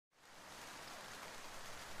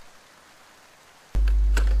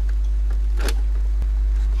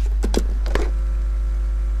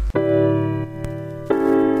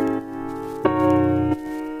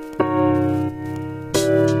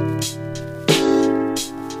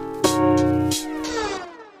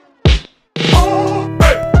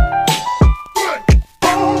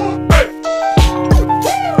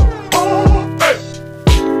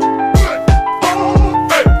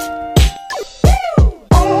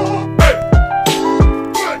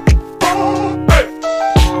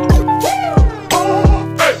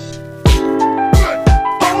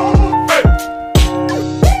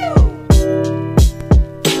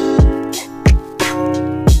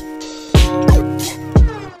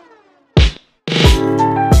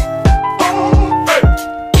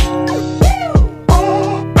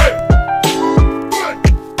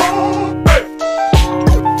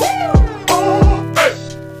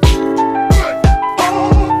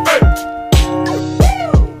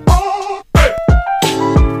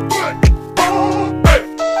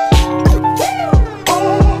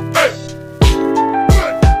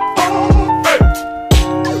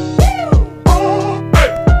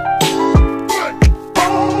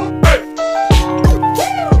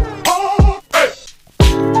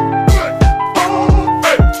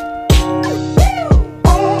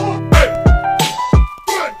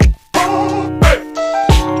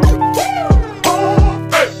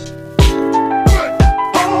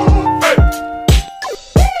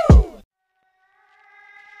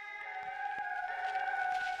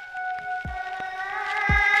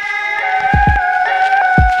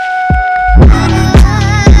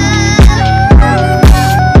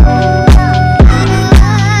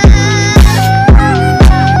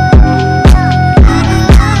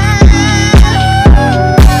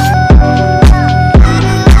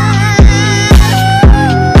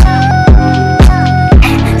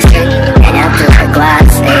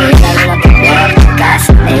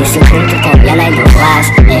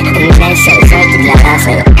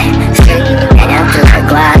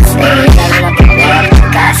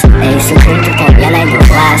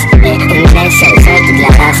Ты мне все рисунки для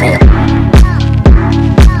рафы.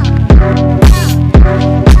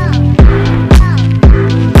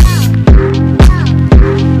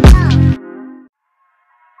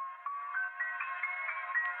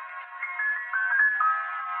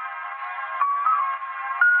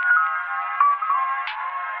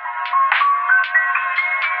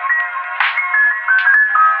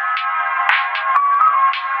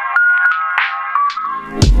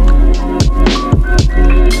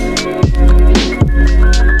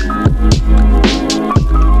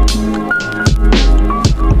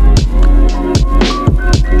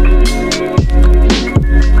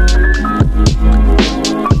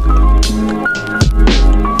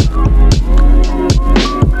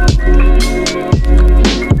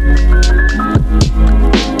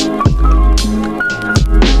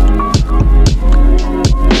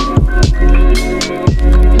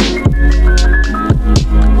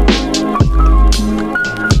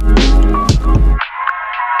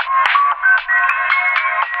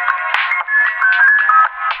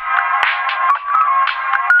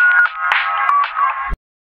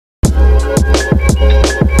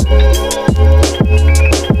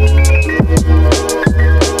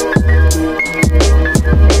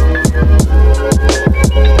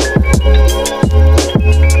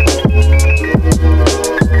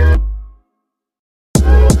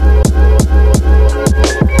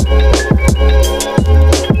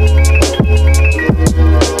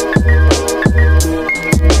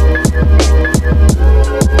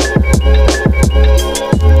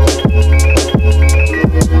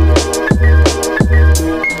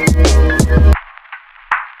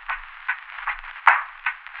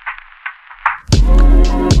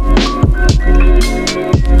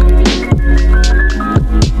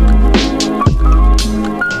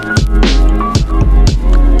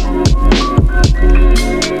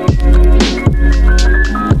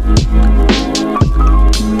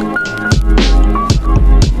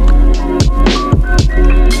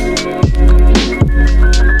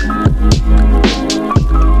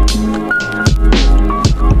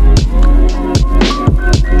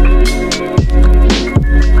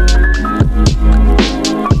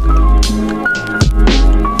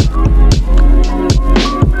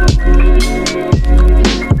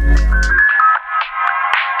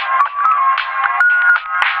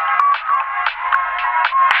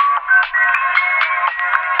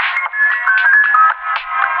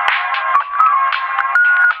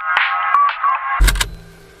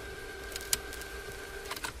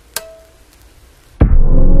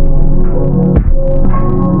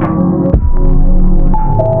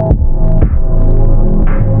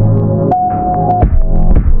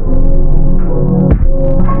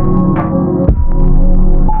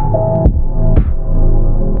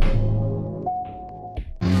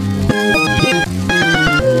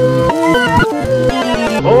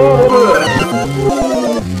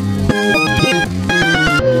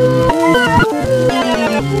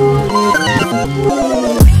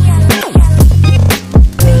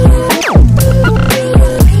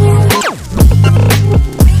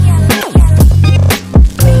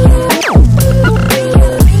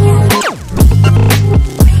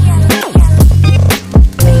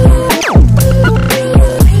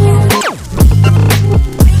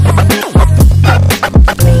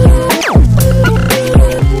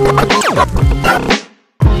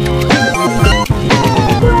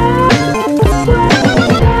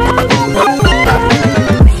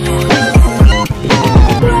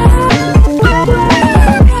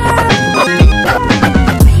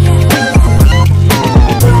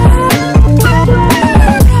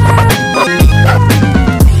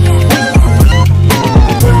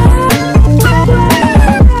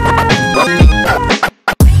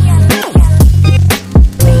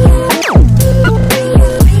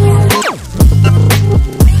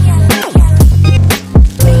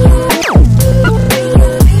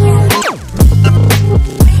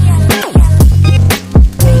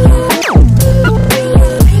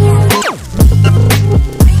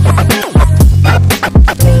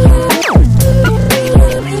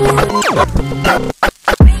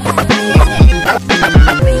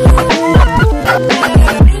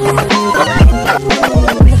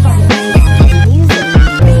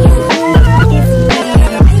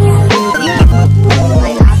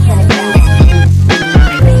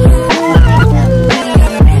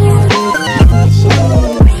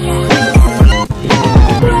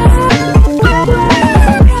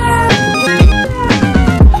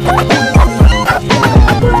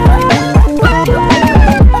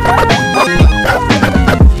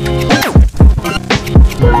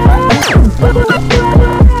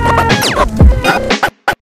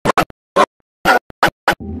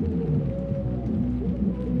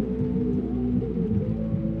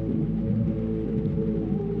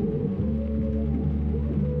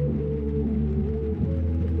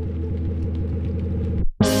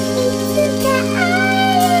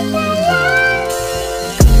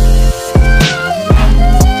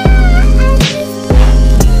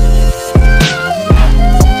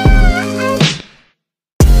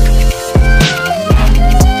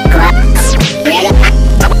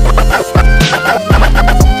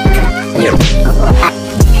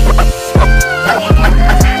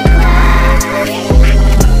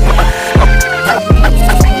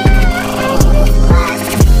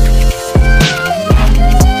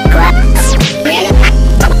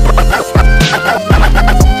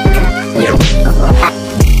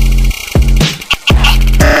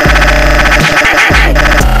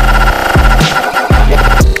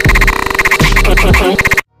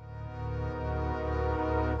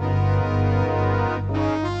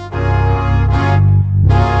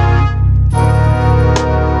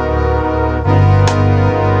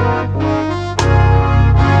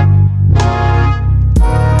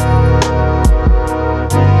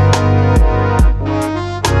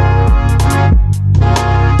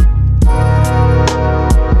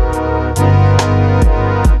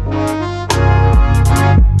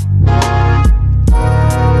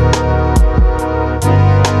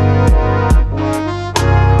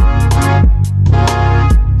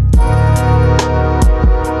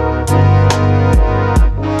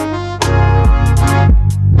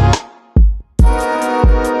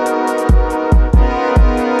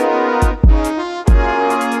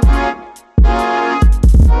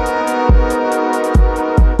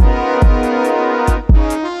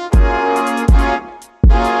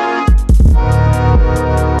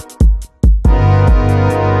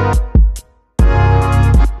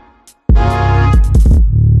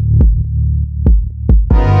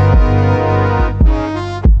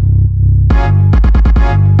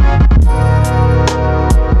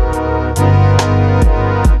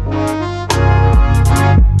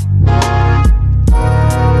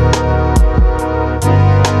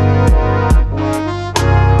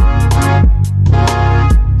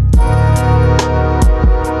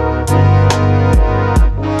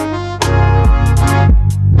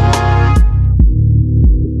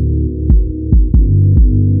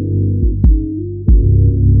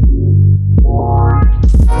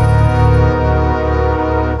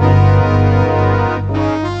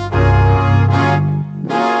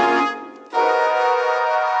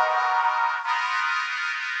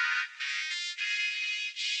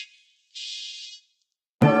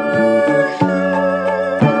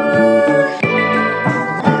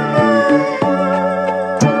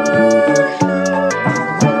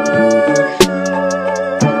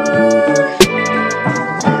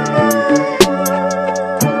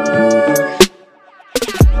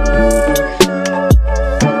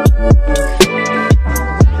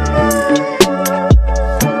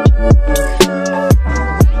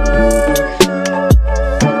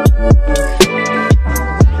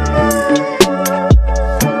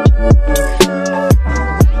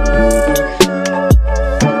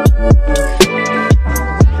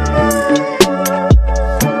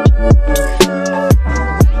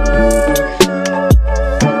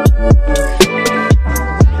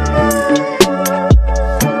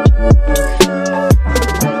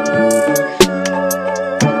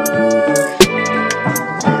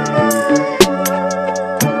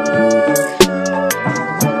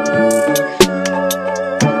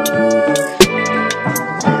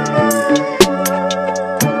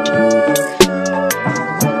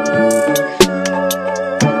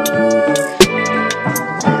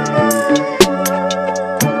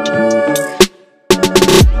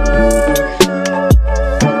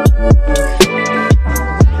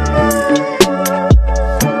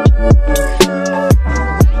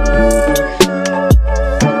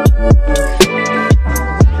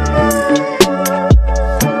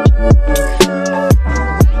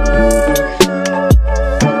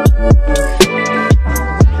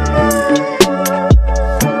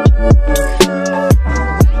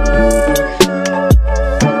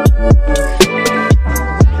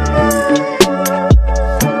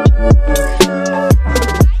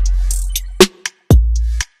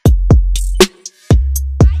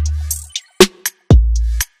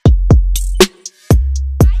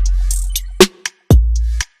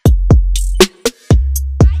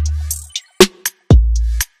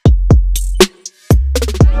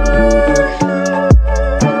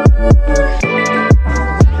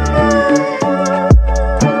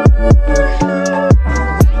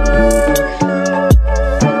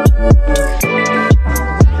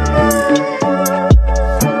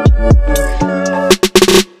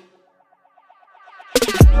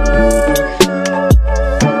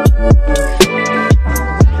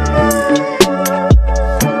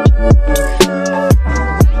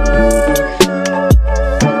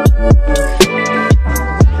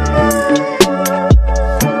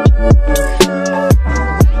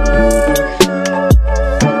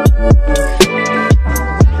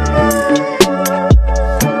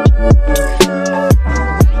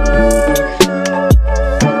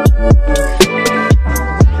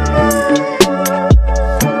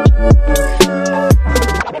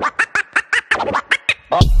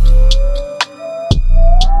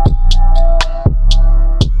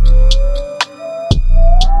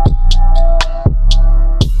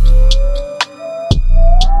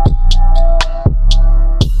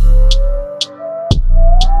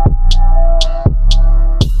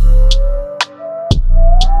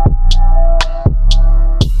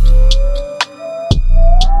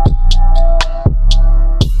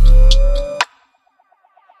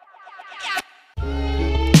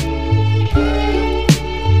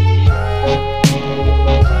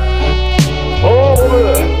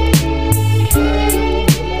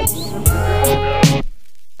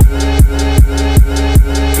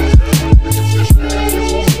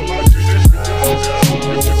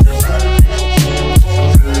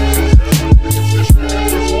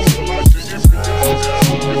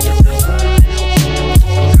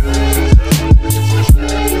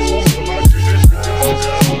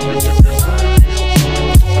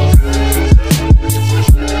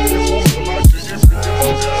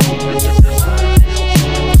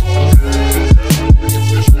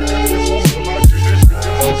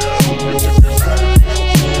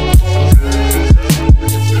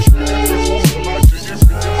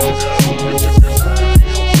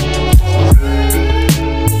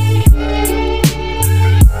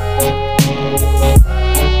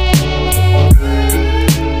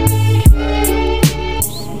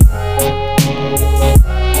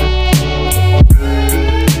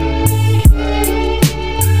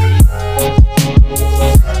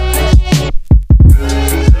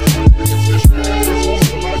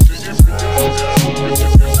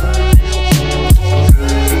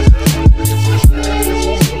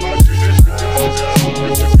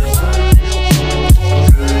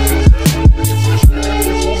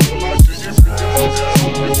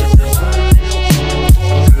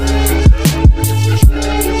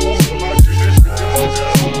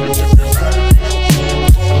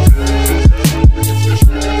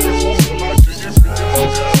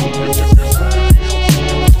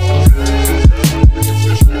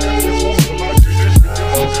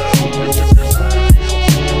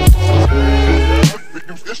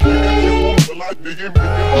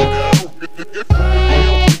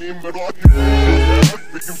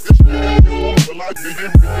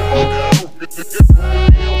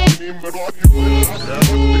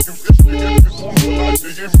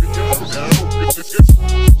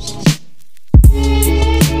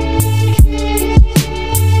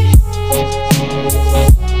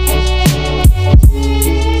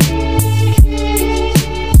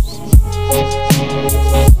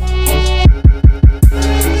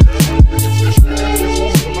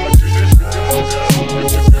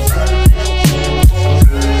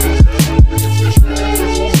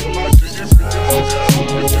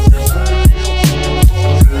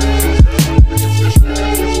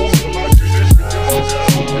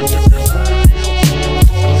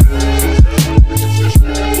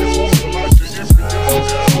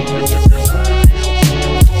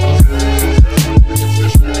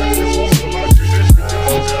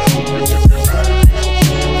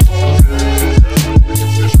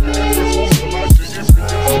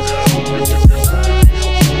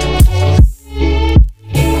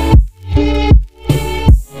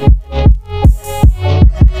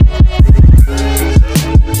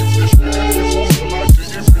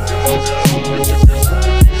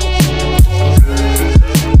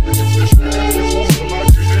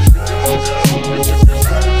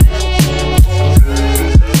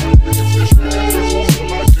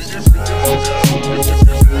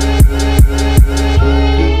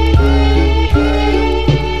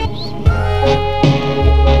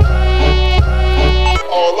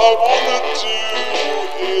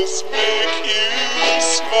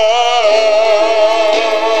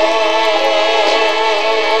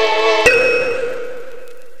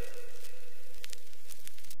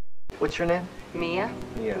 What's your name? Mia?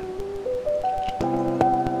 Mia.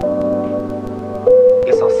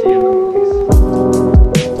 Guess I'll see you in the movies.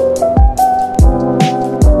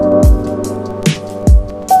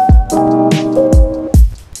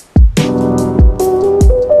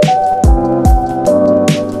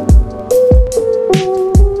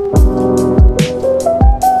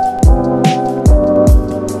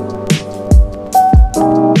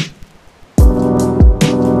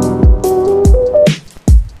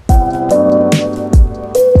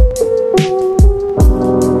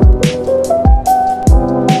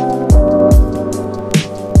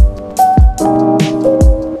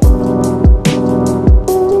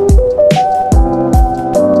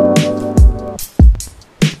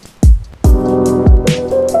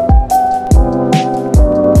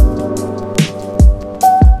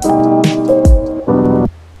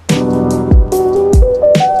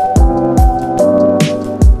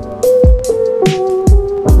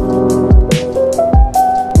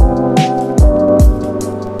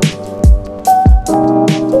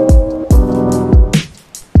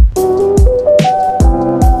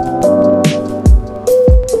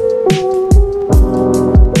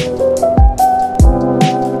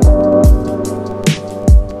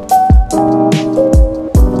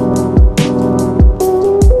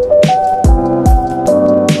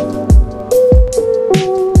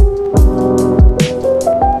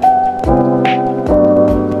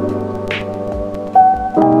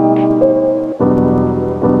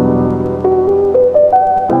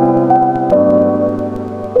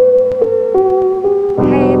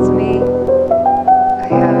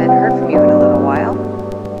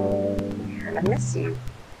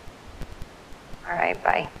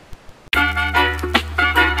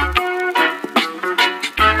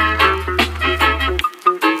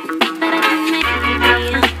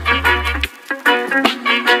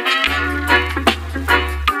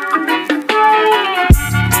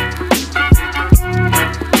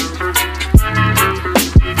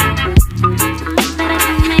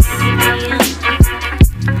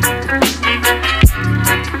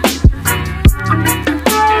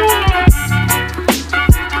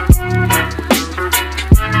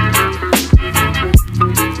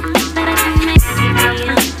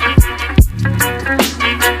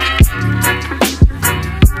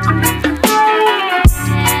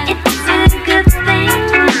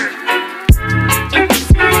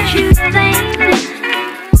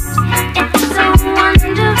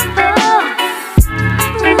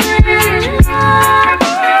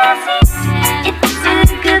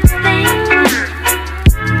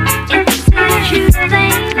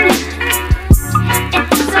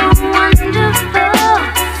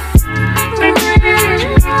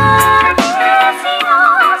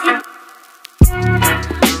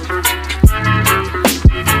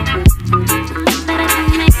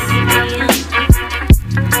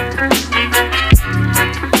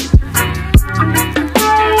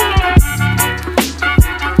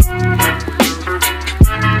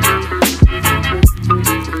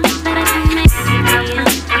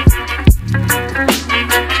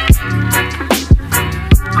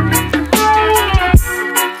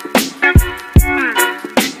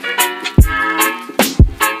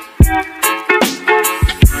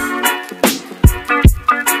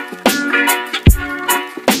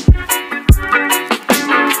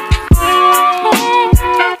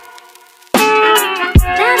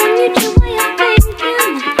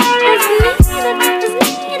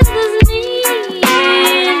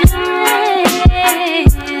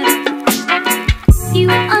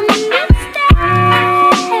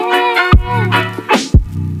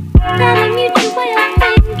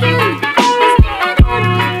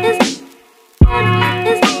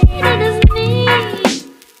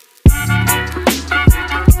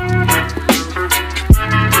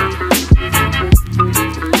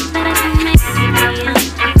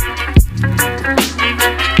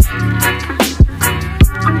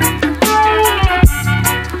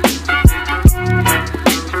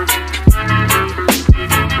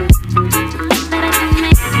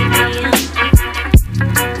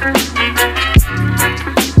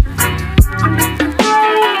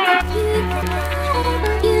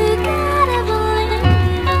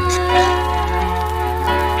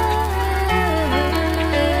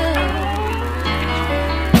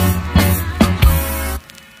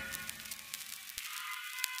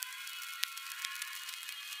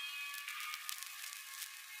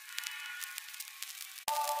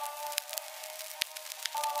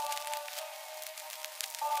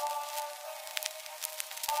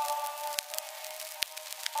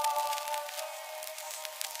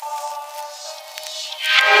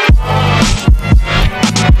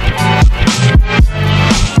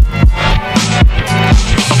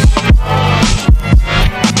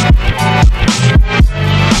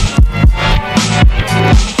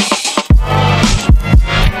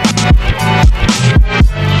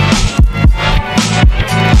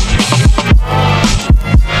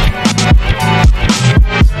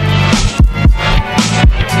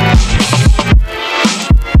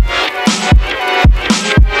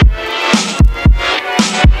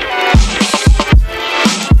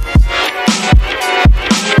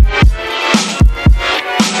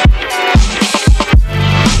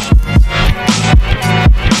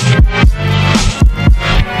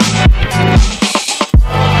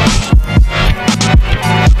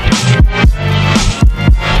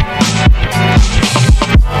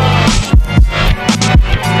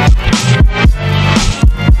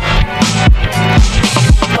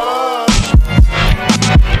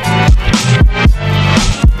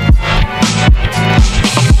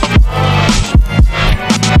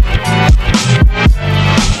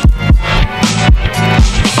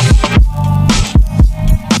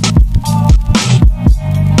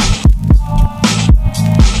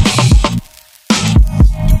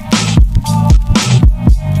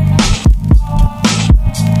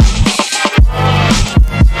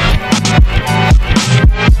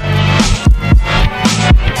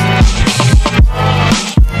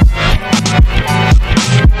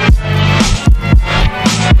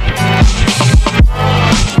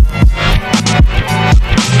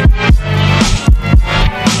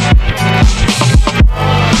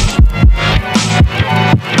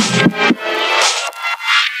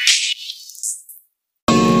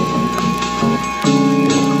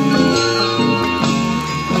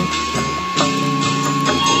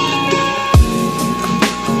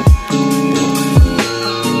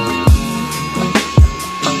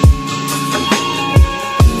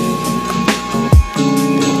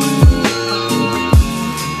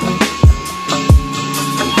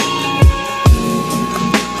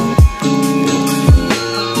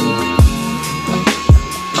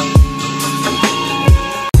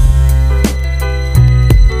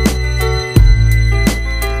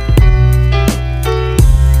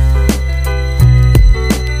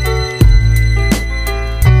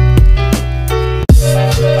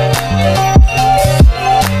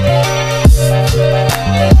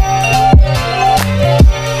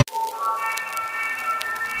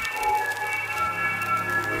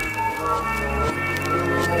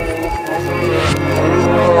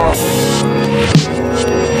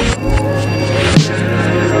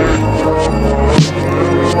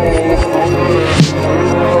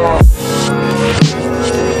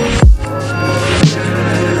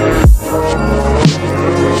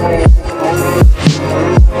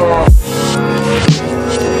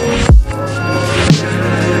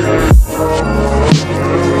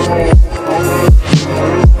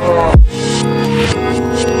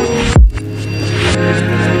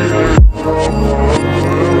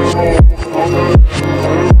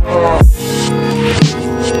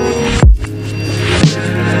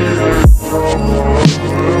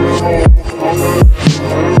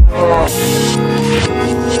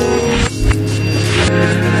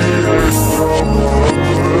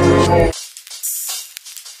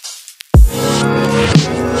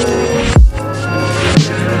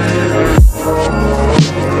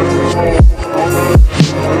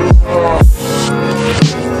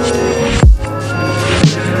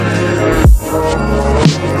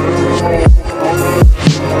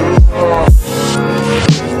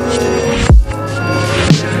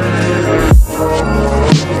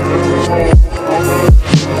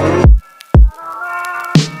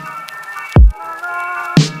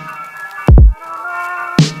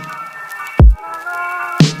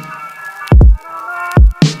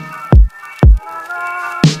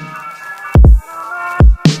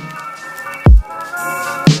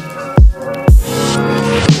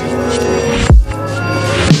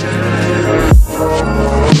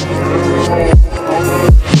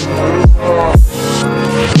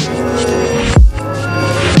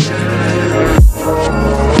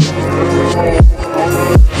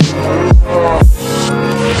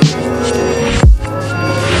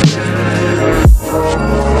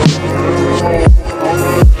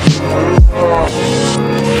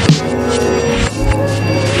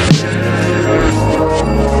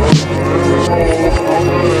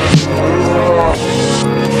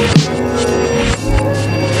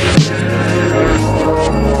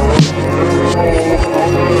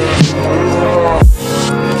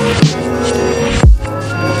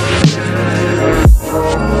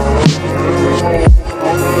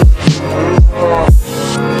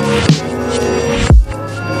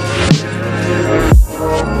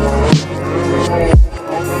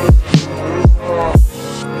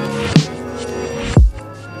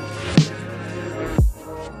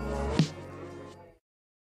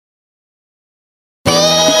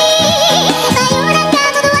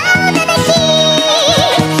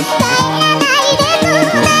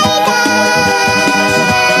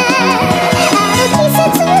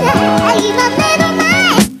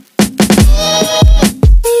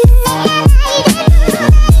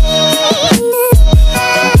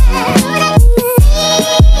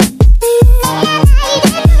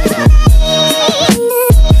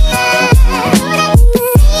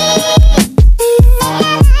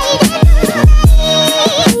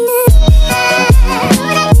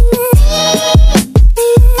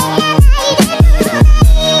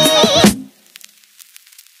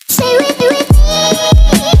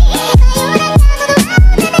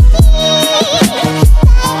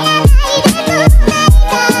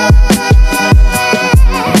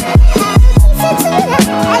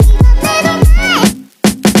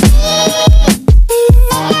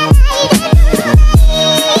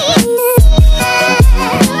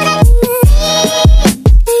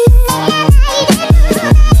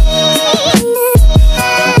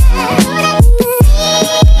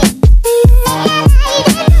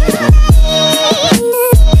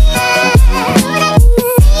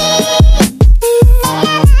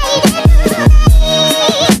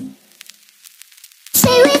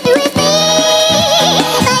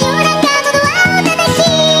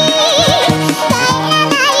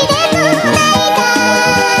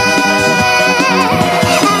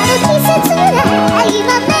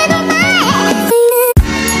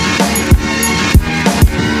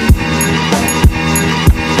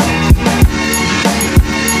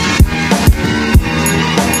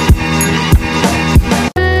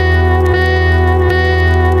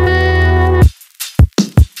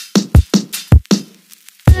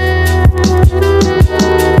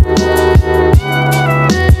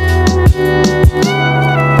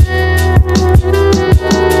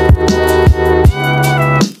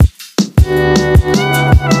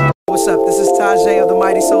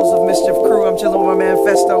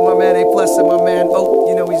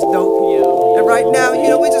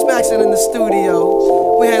 relaxing in the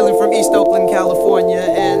studio. We're hailing from East Oakland, California,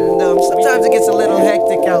 and sometimes it gets a little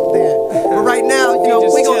hectic out there. But right now, you know,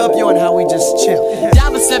 we gonna up you on how we just chill.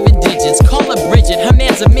 Dial 7 digits, call her Bridget, her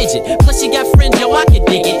man's a midget. Plus she got fringe, yo, I can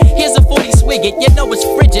dig it. Here's a 40 swigget, you know it's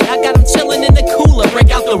frigid. I got him chillin' in the cooler,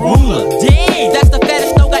 break out the ruler. Damn, that's the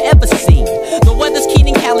fattest dog I ever seen. The weather's keen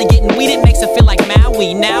in Cali, getting weed, it makes it feel like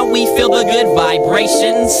Maui. Now we feel the good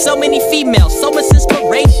vibrations. So many females, so much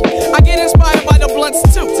inspiration. I get inspired by the blunts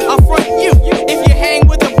too. I'll front you if you hang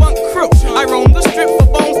with the bunk crew. I roam the strip for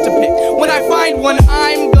bones to pick. When I find one,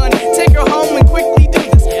 I'm gonna take her home and quickly do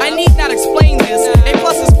this. I need not explain this. A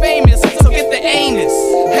plus is famous, so get the anus.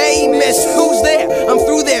 Hey miss, who's there? I'm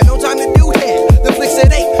through there, no time to do hair. The flicks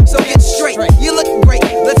at 8, so get straight. You look great,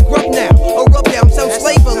 let's grub now. Or rub down some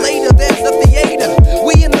flavor later, there's the theater.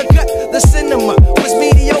 We in the cut, the cinema was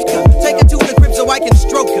mediocre. Take her to the crib so I can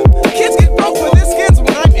stroke her. Kids get broke for this kids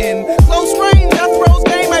when I'm in close range. I throws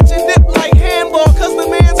game at your dip like handball, cause the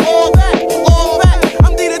man's all that, all that.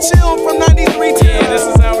 I'm D to chill from 93 till. Yeah, this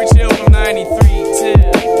is how we chill from 93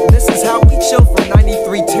 till. This is how we chill from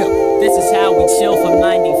 93 till. This is how we chill from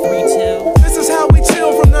 93 till. This is how we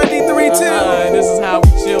chill from 93 till. This is how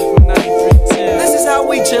we chill from 93 till. This is how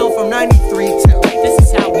we chill from 93 till. This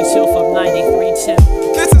is how we chill from 93 till.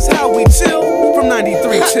 This is how we chill from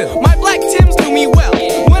 93 till. My black Tims do me well.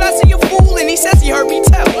 When I see a fool and he says he heard me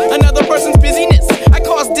tell another person's busyness, I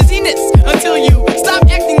cause dizziness until you stop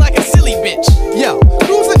acting like a silly bitch. Yo,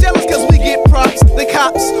 crews are jealous cause we get props. The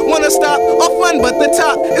cops wanna stop our fun, but the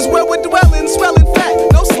top is where we're dwelling, swelling fat,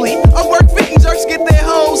 no sleep. I work fit and jerks get their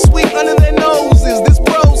hoes sweep under their noses. This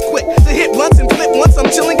bro's quick to hit once and flip once. I'm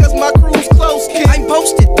chilling cause my crew's close, kid. I'm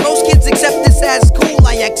posted, most kids accept this as cool.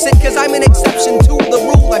 I exit cause I'm an exception to the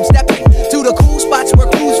rule. I'm stepping to the cool spots where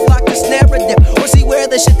crews flock to snare a dip, or see where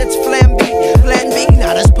the shit that's plan B,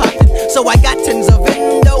 not as poppin'. So I got tins of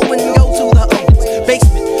endo and go to the ovens.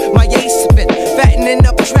 Basement, my yay spin, fattening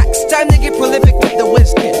up tracks. Time to get prolific with the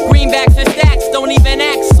whiz kid. Greenbacks and stacks, don't even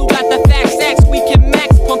ask. Who got the facts? Sacks, we can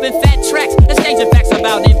max, pumping fat tracks. Exchanging facts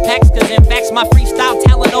about impacts, cause in facts my freestyle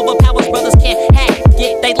talent overpowers brothers can't hack.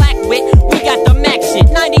 They lack wit, we got the max shit.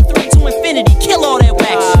 93 to infinity, kill all that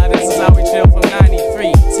wax. This is how we chill from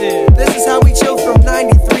 93 till. This is how we chill from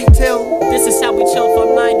 93 till. This is how we chill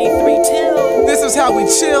from 93 till. This is how we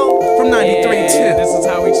chill from 93 till. This is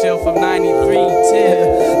how we chill from 93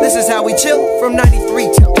 till. This is how we chill from 93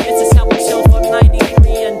 till. This is how we chill from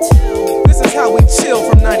 93 until. This is how we chill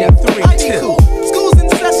from 93 till. School's in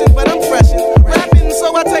session, but I'm freshin'. Rapping,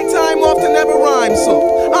 so I take time off to never rhyme.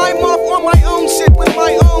 So I'm off on my own shit with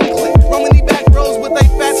my own clip. Roaming the back rows with a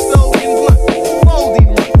fat stove and blunt. Folding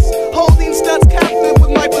runs, holding stunts captive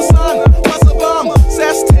with my persona. Plus Obama,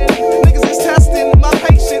 Sestin. Niggas is testing my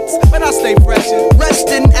patience, but I stay freshin'.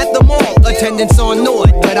 Resting at the mall, attendance on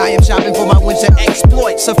Nord. But I am shopping for my winter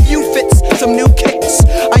exploits. A few fits, some new kicks.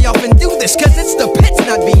 I often do this cause it's the pits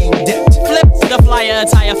not being dipped. Flips the flyer,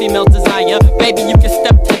 attire, female desire. Baby, you can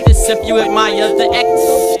step to this if you admire the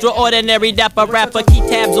extraordinary dapper rapper. Keep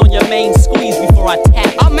tabs on your main squeeze before I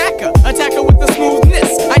tap. I'm Macca, attacker with the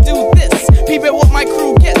smoothness. I do this, peep at what my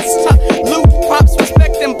crew gets. Loot, props,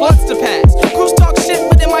 respect, and blunts to pass. Crews talk shit,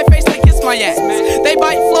 but in my face they kiss my ass. They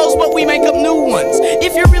bite flows, but we make up new ones.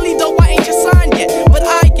 If you're really dope, why ain't you signed yet? But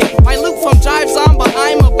I get my loot from Jive Zomba.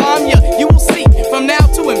 I'm a bomb ya. You will see from now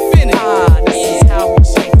to infinity. This is how we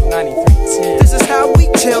chill from 93 till. This is how we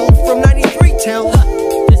chill from 93 till.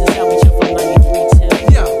 This is how we chill from 93 till.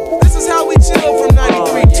 Yo, this is how we chill from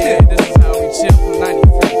 93 till. This is how we chill from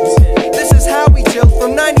 93 till. This is how we chill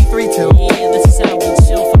from 93 till. Yeah, this is how we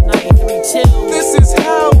chill from 93 till. This is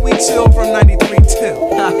how we chill from 93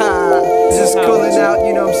 till. Just cooling out,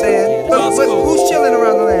 you know what I'm saying? But cool. who's chilling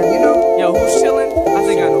around the land, you know? Yo, who's chilling? I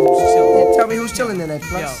think I know who's chilling. Yeah, tell me who's chilling in that Yo,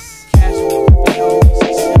 place. casual.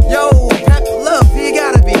 Yo, Pep Love, you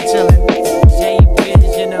gotta be chilling. J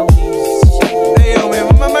Biz, you know he's chillin'. Hey, yo, man,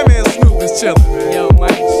 my man Snoop is chilling, man. Yo,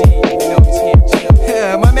 Mike G, you know he's here chilling.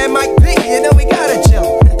 Yeah, my man Mike P, you know we gotta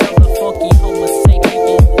chill. Tell the funky homo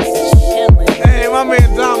sapien is chillin'. Hey, my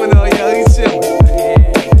man Domino, yo, he's chilling.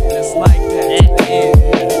 Yeah, it's like that. Yeah.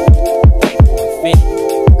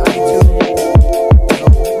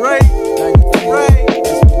 Right. You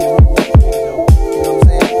know what I'm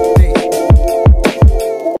saying?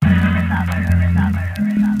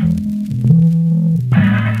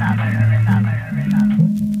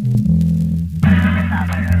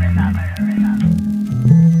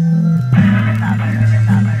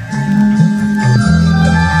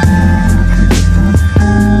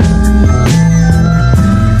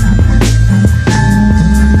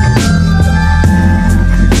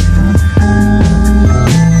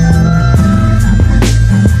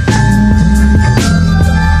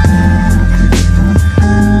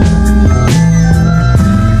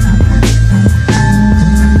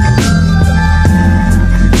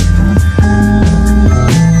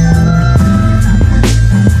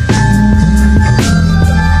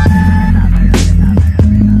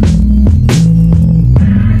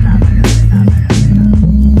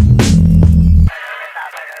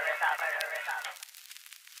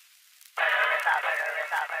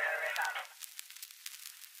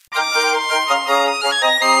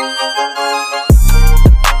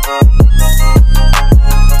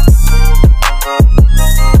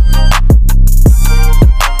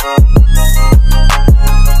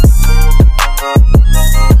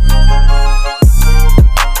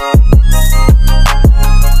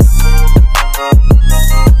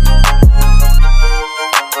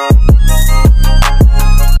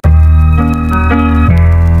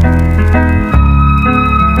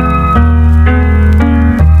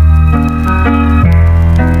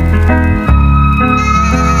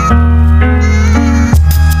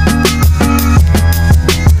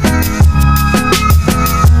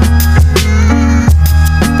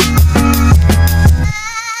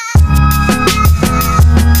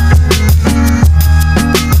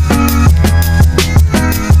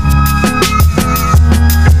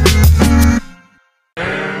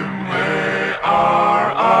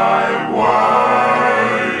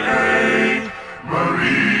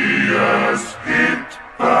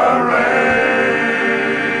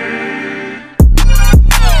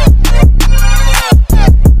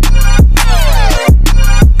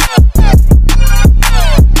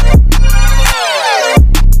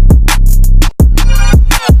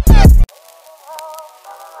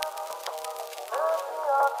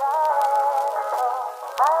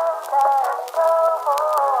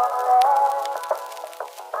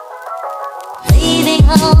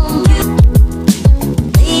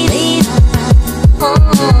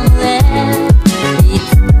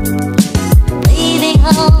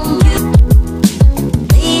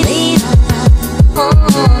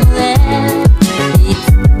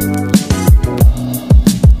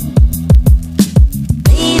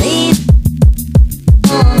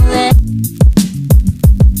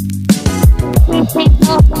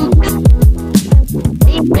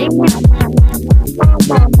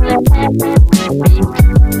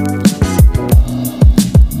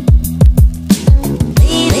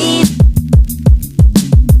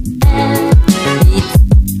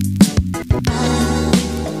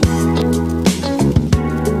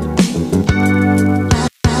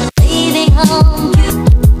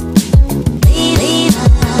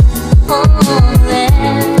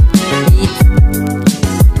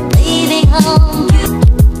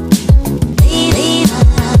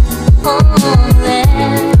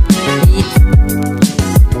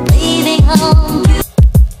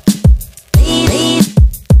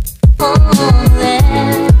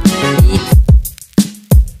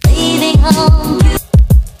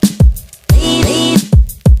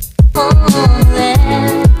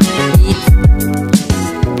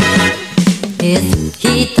 人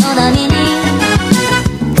並みに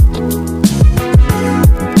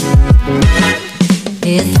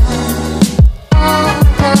餌を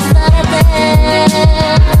干されて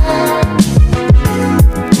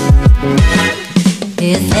異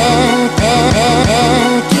性的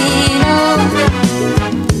の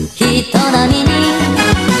人並みに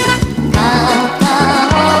肩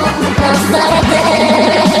を押されて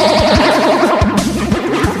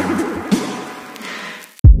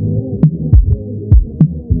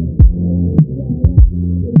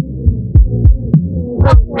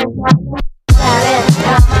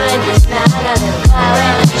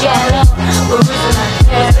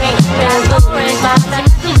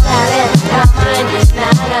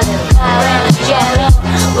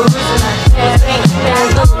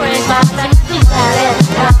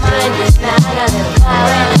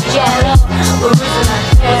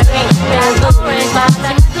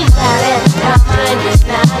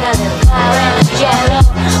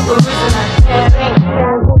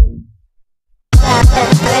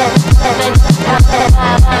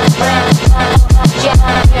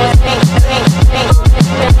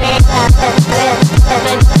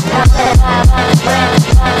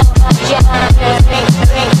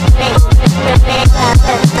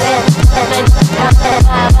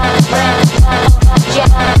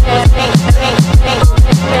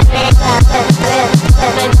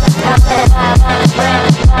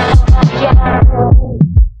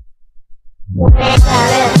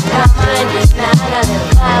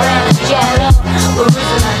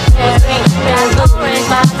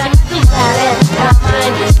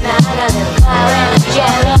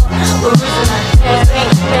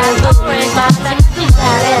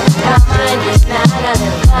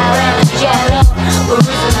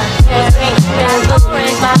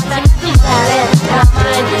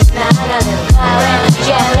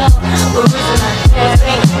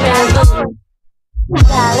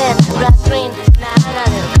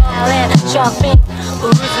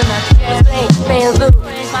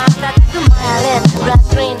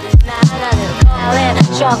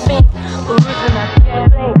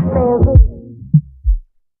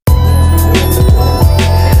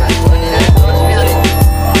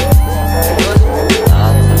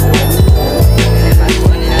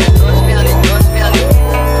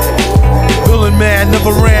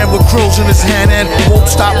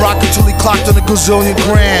Gazillion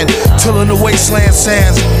grand, tilling the wasteland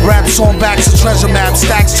sands. Raps on backs of treasure maps,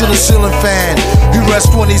 stacks to the ceiling fan. He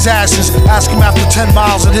rests on these ashes, ask him after 10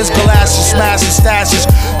 miles in his galoshes, smashes stashes.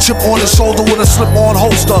 Chip on his shoulder with a slip-on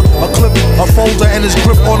holster, a clip, a folder, and his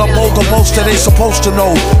grip on a boulder bolster. They supposed to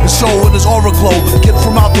know the show in his aura glow. Get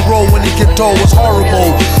from out the road when he get dough was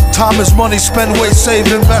horrible. Time is money, spend, wait, save,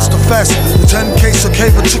 invest, a fest. The 10 case of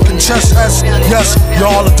cave of chicken chest S. Yes,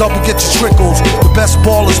 y'all a double get your trickles. The best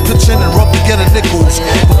ballers pitch in and rub together nickels.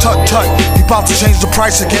 But tut, he bout to change the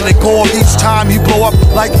price again. They go up each time he blow up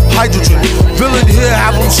like hydrogen. Villain here,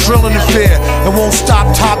 have him strilling in fear. And won't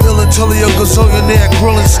stop top ill until he a gazillionaire.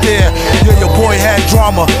 Grill and stare. Yeah, your boy had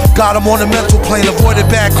drama. Got him on the mental plane, avoided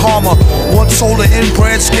bad karma. One solar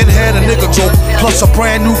inbred, skinhead, a nigga joke. Plus a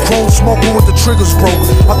brand new chrome smoker with the triggers broke.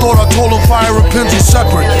 I thought I told him fire and pins were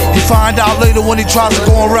separate. He find out later when he tries to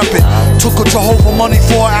go and rep it. Took a Jehovah money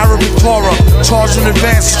for an Arabic Torah. Charged in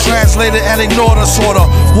advance to translate it and ignore the sorta.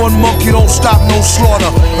 One monkey don't stop, no slaughter.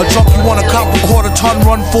 A junkie want a cop a quarter ton,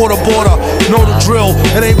 run for the border. Know the drill,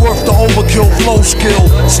 it ain't worth the overkill. Flow skill,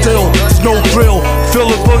 still, there's no thrill. Fill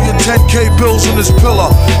a billion 10K bills in this pillar.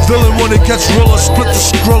 Villain when it gets realer, split the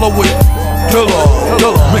skrilla with Dilla,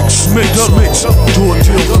 mix, do a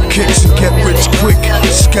deal for kicks and get rich quick.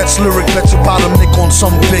 Sketch lyric, bet your bottom nick on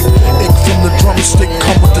some big ick from the drumstick,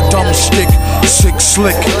 come with the dumb stick. Sick,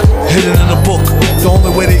 slick, hidden in a book. The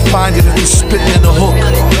only way they find it is through spitting in the hook.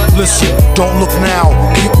 Listen, don't look now,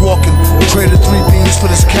 keep walking. Traded 3 beans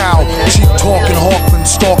for this cow. Cheap talking, hawking,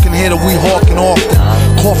 stalking here that we hawking often.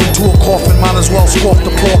 Coughing to a coffin, might as well scoff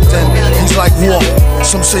the pork then. He's like walk,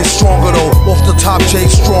 some say stronger though. Off the top, J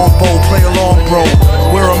Strongbow, play along bro.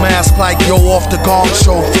 Wear a mask like yo off the gong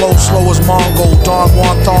show. Flow slow as Mongo, Don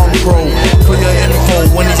Juan Thong Pro. For your info,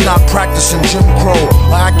 when he's not practicing Jim Crow.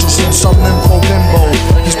 Or actress in some info bimbo.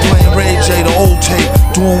 He's playing Ray J, the old tape.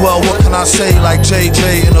 Doing well, what can I say, like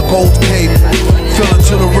JJ in a gold cape. Fill it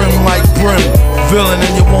to the rim like brim. Villain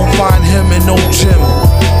and you won't find him in no gym.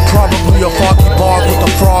 Probably a foggy bog with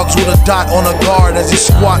the frogs with a dot on a guard as he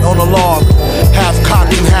squat on a log. Half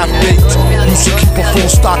cocked and half baked. Used to keep a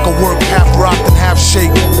full stock of work, half rocked and half half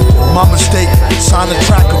shake. My mistake, sign a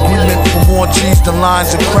track agreement for more G's than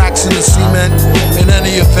lines and cracks in the cement. In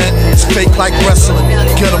any event, it's fake like wrestling.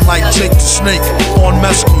 Get 'em like Jake the Snake on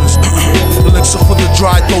mescalines. Elixir for the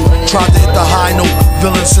dry throat, tried to hit the high note.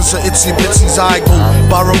 Villain since a itsy bitsy zygote.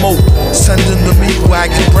 By remote, sending the meat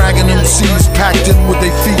wagon, bragging MCs packed in with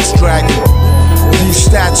their feet dragging. These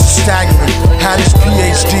stats are staggering. Had his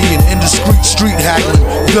PhD in indiscreet street haggling.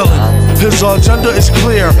 Villain, his agenda is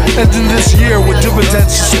clear. Ending this year with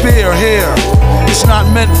dividends to spare here. It's not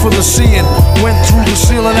meant for the seeing. Went through the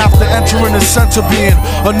ceiling after entering the center being.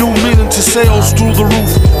 A new meaning to sales through the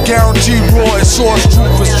roof. Guaranteed raw is source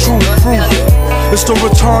truth is truth proof. It's the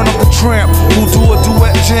return of the tramp who do a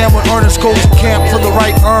duet jam when Ernest goes to camp for the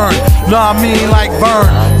right earn. Nah, I mean like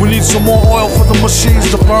burn. We need some more oil for the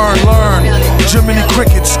machines to burn. Learn. Jiminy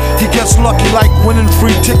Crickets, he gets lucky like winning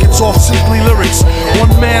free tickets off simply lyrics.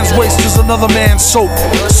 One man's waste is another man's soap.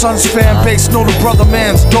 Son's fan base know the brother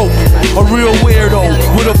man's dope. A real weirdo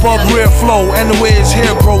with above rear flow, and the way his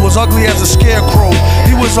hair grow was ugly as a scarecrow.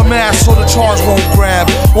 He was a mask so the charge won't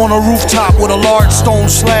grab. On a rooftop with a large stone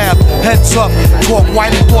slab. Heads up, talk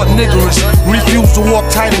white and thought niggerish. Refused to walk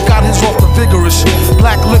tight and got his off the vigorous.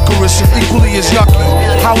 Black licorice and equally as yucky.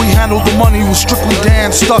 How he handled the money was strictly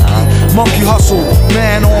Dan Stucky. Monkey hustle,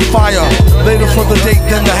 man on fire. Later for the date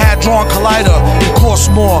than the hand-drawn collider. It costs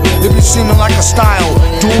more, it be seeming like a style.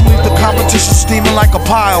 Doom leave the competition steaming like a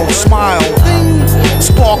pile. Smile,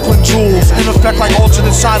 sparkling jewels. In effect like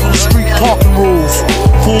alternate side of the street parking rules.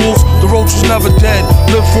 Fools, the roach was never dead.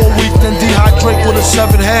 Live for a week then dehydrate with a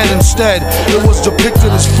severed head. Instead, it was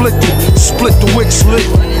depicted as flicted. Split the wick slit.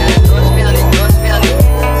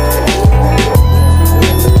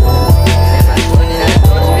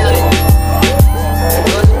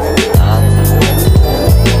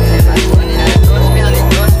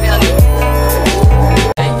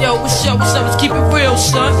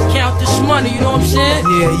 You know what I'm saying?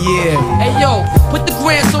 Yeah. Hey yo, put the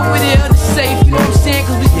grants over there in the safe, you know what I'm saying?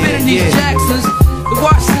 Cause we spinning these Jacksons. The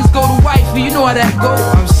Washingtons go to wifey, you know how that go.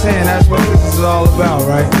 I'm saying that's what this is all about,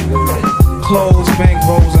 right? Clothes,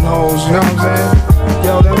 bankrolls, and hoes, you know what I'm saying?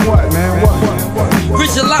 Yo, then what, man? What?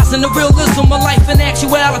 Visualizing the realism of life and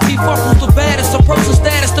actuality. Fuck who's the baddest, a person's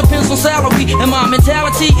status depends on salary. And my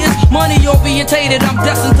mentality is money orientated. I'm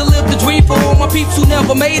destined to live the dream for all my peeps who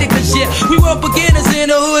never made it. Cause yeah, we were beginners in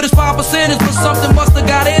the hood as 5%ers. But something must have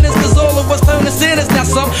got in us, cause all of us turn to sinners. Now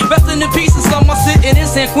some resting in peace and some are sitting in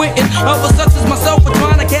San Quentin. Others such as myself are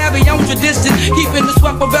trying to carry on tradition. Keeping the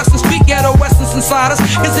sweat of and street ghetto essence inside us.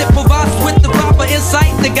 Cause it provides us with the proper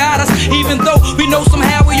insight to guide us. Even though we know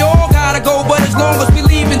somehow we all gotta go. But as long as we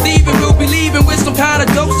leaving, we'll be leaving with some kind of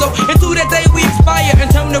dope. So into that day we expire and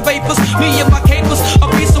turn to vapors. Me and my capers, I'll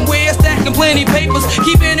be somewhere stacking plenty papers.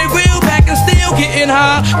 Keeping it real back and still getting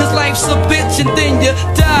high. Cause life's a bitch and then you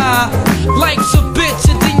die. Life's a bitch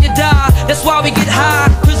and then you die. That's why we get high,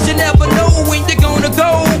 cause you never know when you're gonna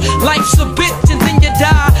go. Life's a bitch and then you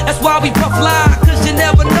die. That's why we puff lie, cause you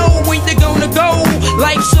never know when you're gonna go.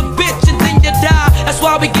 Life's a bitch and then you die. That's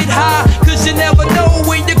why we get high, cause you never know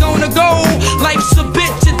when you're gonna go. Life's a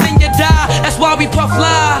bitch and then you die. That's why we puff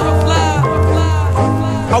lie.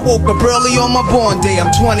 I woke up early on my born day. I'm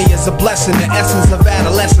 20 is a blessing. The essence of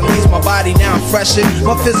adolescence leaves my body now I'm freshened.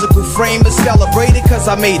 My physical frame is celebrated cause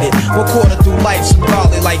I made it. One quarter through life, some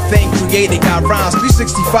godly like thing created. Got rhymes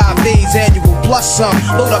 365 days annual plus some.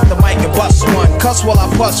 Load up the mic and bust one. Cuss while I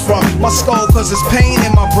bust from my skull cause it's pain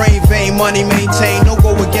in my brain vein. Money maintained, no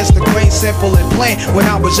go against the grain, simple and plain. When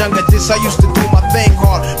I was younger this I used to do my thing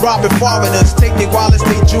hard. Robbing foreigners, take their wallets,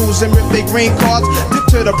 their jewels and rip their green cards. Dip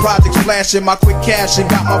to the projects flashing my quick cash and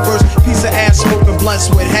got my first piece of ass smoking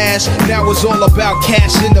blunts with hash. Now it's all about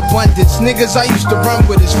cash in abundance. Niggas I used to run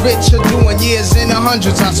with is rich are doing years in the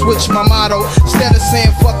hundreds. I switched my motto. Instead of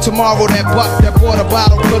saying fuck tomorrow, that buck that bought a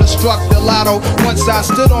bottle could've struck the lotto. Once I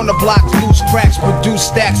stood on the block, loose cracks,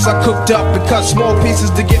 produced stacks. I cooked up and cut small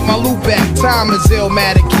pieces to get my loot back. Time is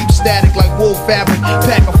illmatic, keep static like wool fabric.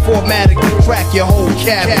 Pack a formatic to crack your whole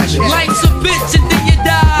cabbage. Life's a bitch and then you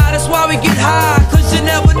die. That's why we get high, cause you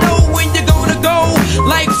never know when you're gonna go.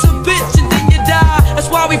 Life's a bitch and then you die. That's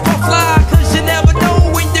why we puff fly, cause you never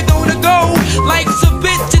know when you're gonna go. Life's a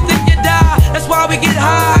bitch and then you die. That's why we get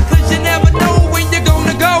high, cause you never know when you're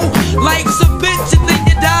gonna go. Life's a bitch and then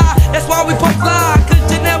you die. That's why we puff fly,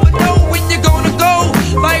 cause you never know when you're gonna go.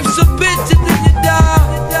 Life's a bitch and then you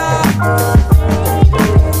die.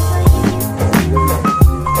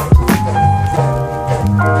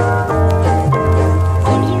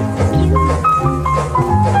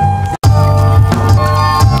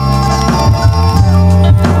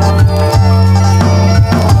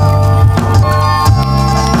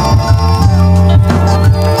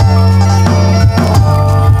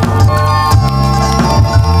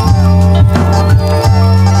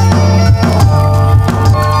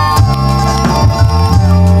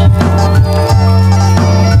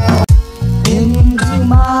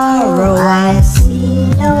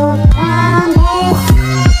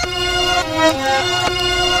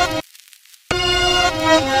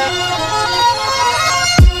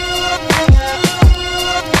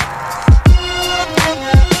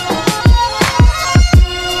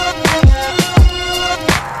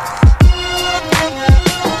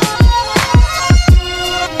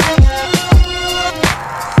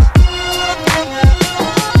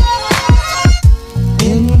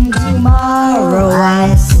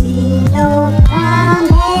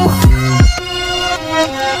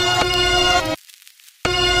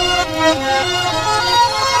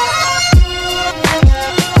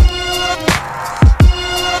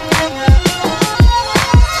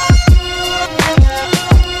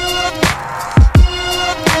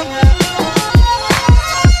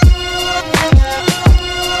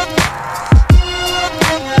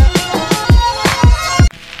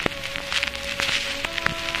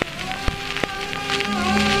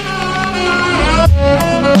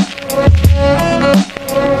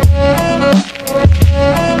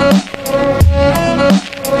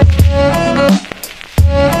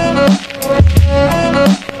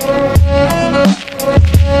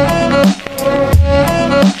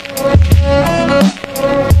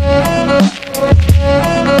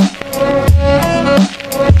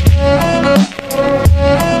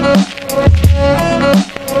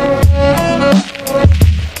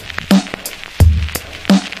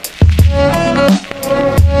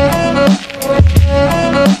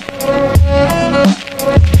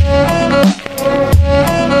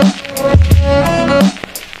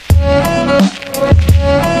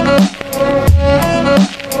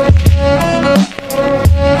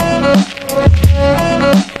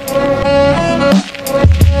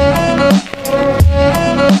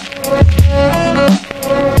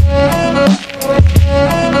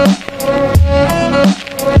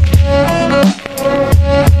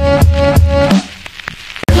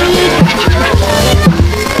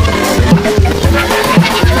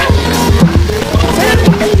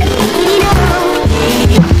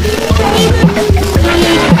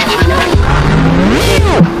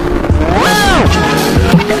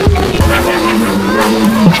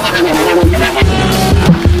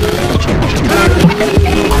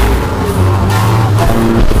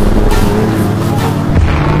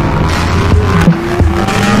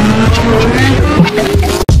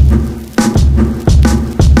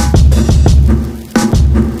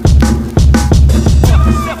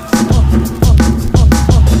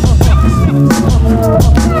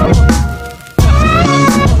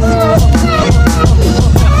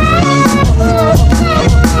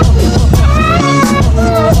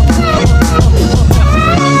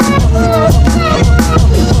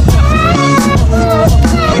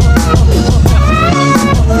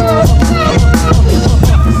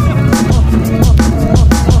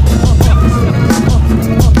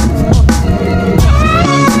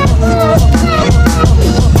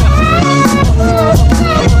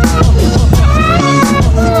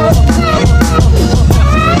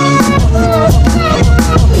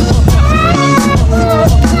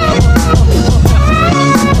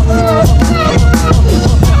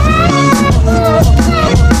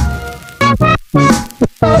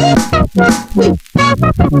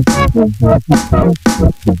 We'll be right back.